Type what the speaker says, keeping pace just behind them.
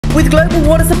With global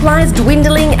water supplies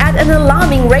dwindling at an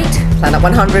alarming rate, Planet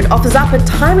 100 offers up a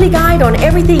timely guide on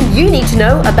everything you need to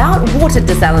know about water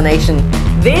desalination.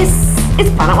 This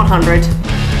is Planet 100.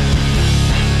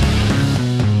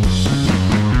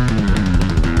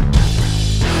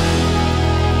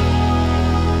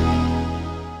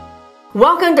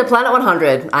 Welcome to Planet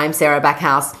 100. I'm Sarah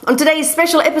Backhouse. On today's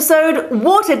special episode,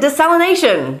 water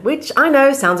desalination, which I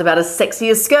know sounds about as sexy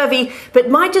as scurvy, but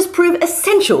might just prove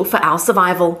essential for our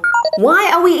survival.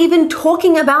 Why are we even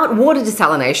talking about water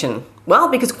desalination? Well,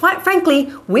 because quite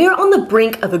frankly, we're on the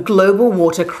brink of a global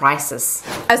water crisis.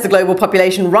 As the global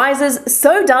population rises,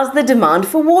 so does the demand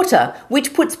for water,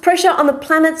 which puts pressure on the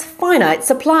planet's finite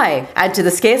supply. Add to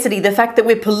the scarcity the fact that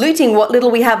we're polluting what little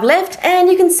we have left, and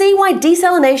you can see why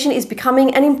desalination is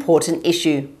becoming an important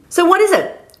issue. So what is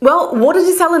it? Well, water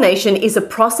desalination is a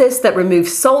process that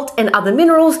removes salt and other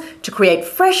minerals to create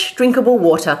fresh, drinkable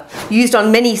water. Used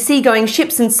on many seagoing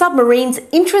ships and submarines,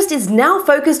 interest is now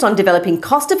focused on developing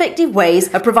cost-effective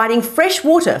ways of providing fresh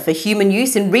water for human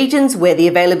use in regions where the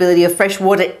availability of fresh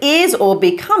water is or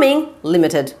becoming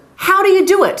limited. How do you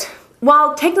do it?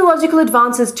 While technological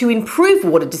advances to improve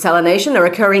water desalination are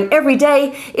occurring every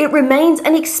day, it remains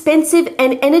an expensive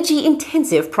and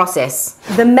energy-intensive process.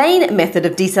 The main method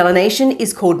of desalination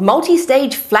is called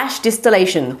multi-stage flash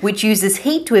distillation, which uses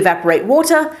heat to evaporate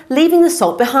water, leaving the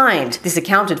salt behind. This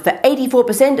accounted for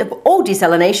 84% of all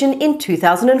desalination in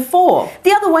 2004.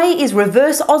 The other way is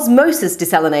reverse osmosis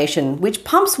desalination, which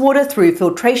pumps water through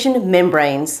filtration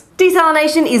membranes.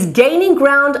 Desalination is gaining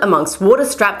ground amongst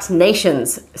water-strapped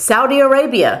nations. Saudi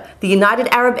Arabia, the United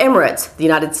Arab Emirates, the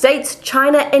United States,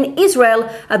 China and Israel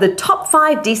are the top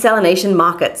 5 desalination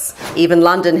markets. Even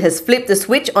London has flipped the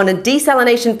switch on a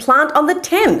desalination plant on the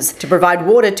Thames to provide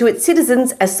water to its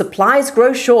citizens as supplies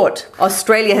grow short.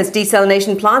 Australia has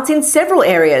desalination plants in several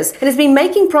areas and has been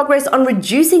making progress on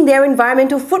reducing their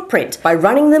environmental footprint by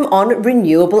running them on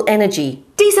renewable energy.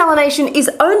 Desalination is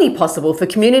only possible for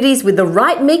communities with the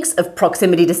right mix of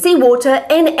proximity to seawater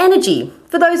and energy.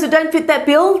 For those who don't fit that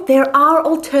bill, there are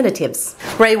alternatives.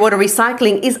 Greywater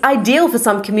recycling is ideal for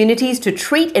some communities to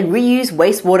treat and reuse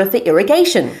wastewater for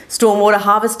irrigation. Stormwater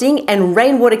harvesting and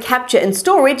rainwater capture and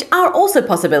storage are also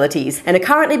possibilities and are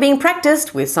currently being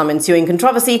practiced, with some ensuing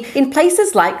controversy, in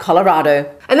places like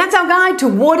Colorado. And that's our guide to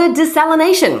water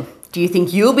desalination. Do you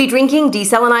think you'll be drinking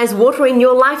desalinized water in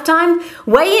your lifetime?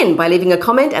 Weigh in by leaving a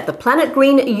comment at the Planet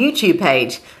Green YouTube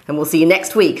page. And we'll see you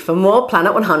next week for more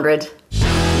Planet 100.